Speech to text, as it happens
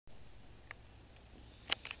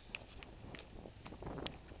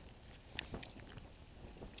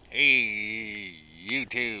Hey,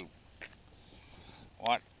 YouTube.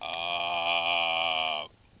 What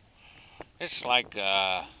up? It's like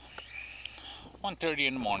 1:30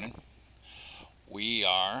 in the morning. We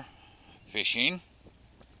are fishing.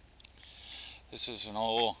 This is an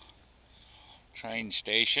old train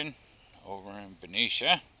station over in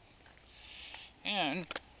Benicia. And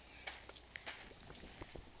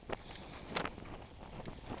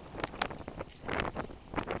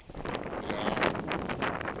we are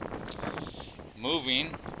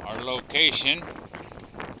moving our location.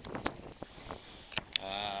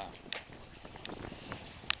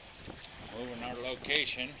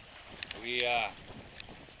 We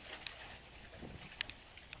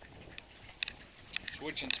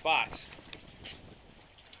switching spots.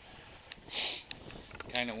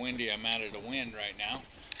 Kind of windy. I'm out of the wind right now.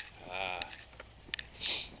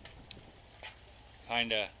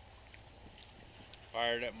 Kind of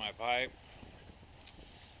fired up my pipe.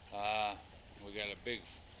 We got a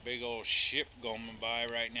big old ship going by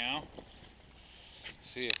right now.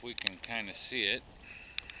 See if we can kind of see it.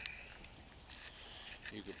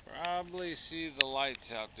 You could probably see the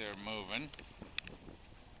lights out there moving.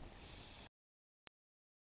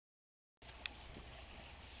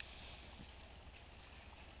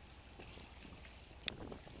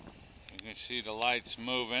 You can see the lights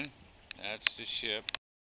moving. That's the ship.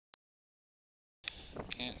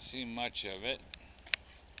 Can't see much of it.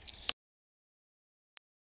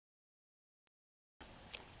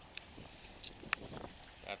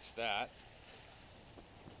 That's that.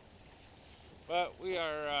 But we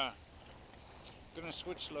are going to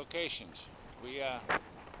switch locations. We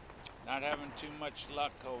not having too much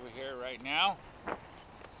luck over here right now.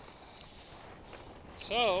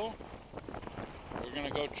 So we're going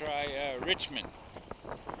to go try Richmond.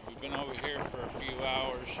 We've been over here for a few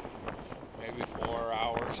hours, maybe 4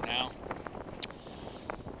 hours now.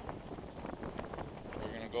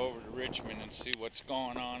 We're going to go over to Richmond and see what's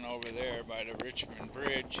going on over there by the Richmond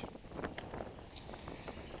Bridge.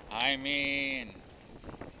 I mean,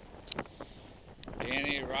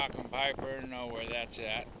 Danny Rock and Piper know where that's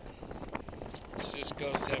at.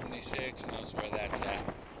 Cisco 76 knows where that's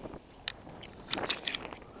at.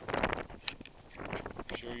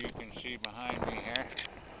 Sure you can see behind me here.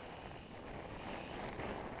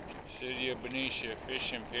 City of Benicia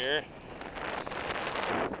fishing pier.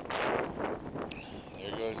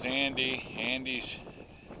 There goes Andy. Andy's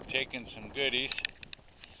taking some goodies.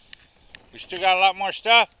 We still got a lot more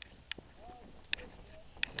stuff.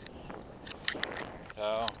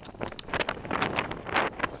 So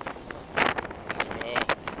go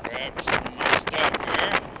grab some of my stuff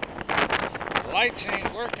here. The lights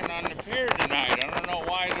ain't working on the pier tonight. I don't know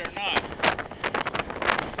why they're not.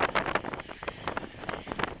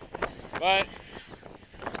 But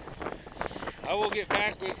I will get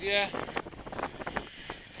back with you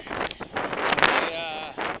on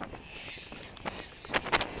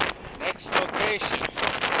the next location.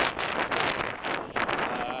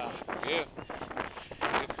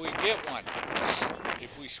 If we get one.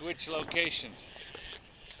 If we switch locations.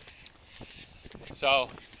 So,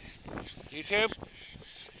 YouTube,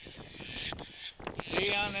 see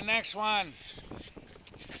you on the next one.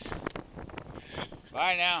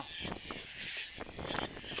 Bye now.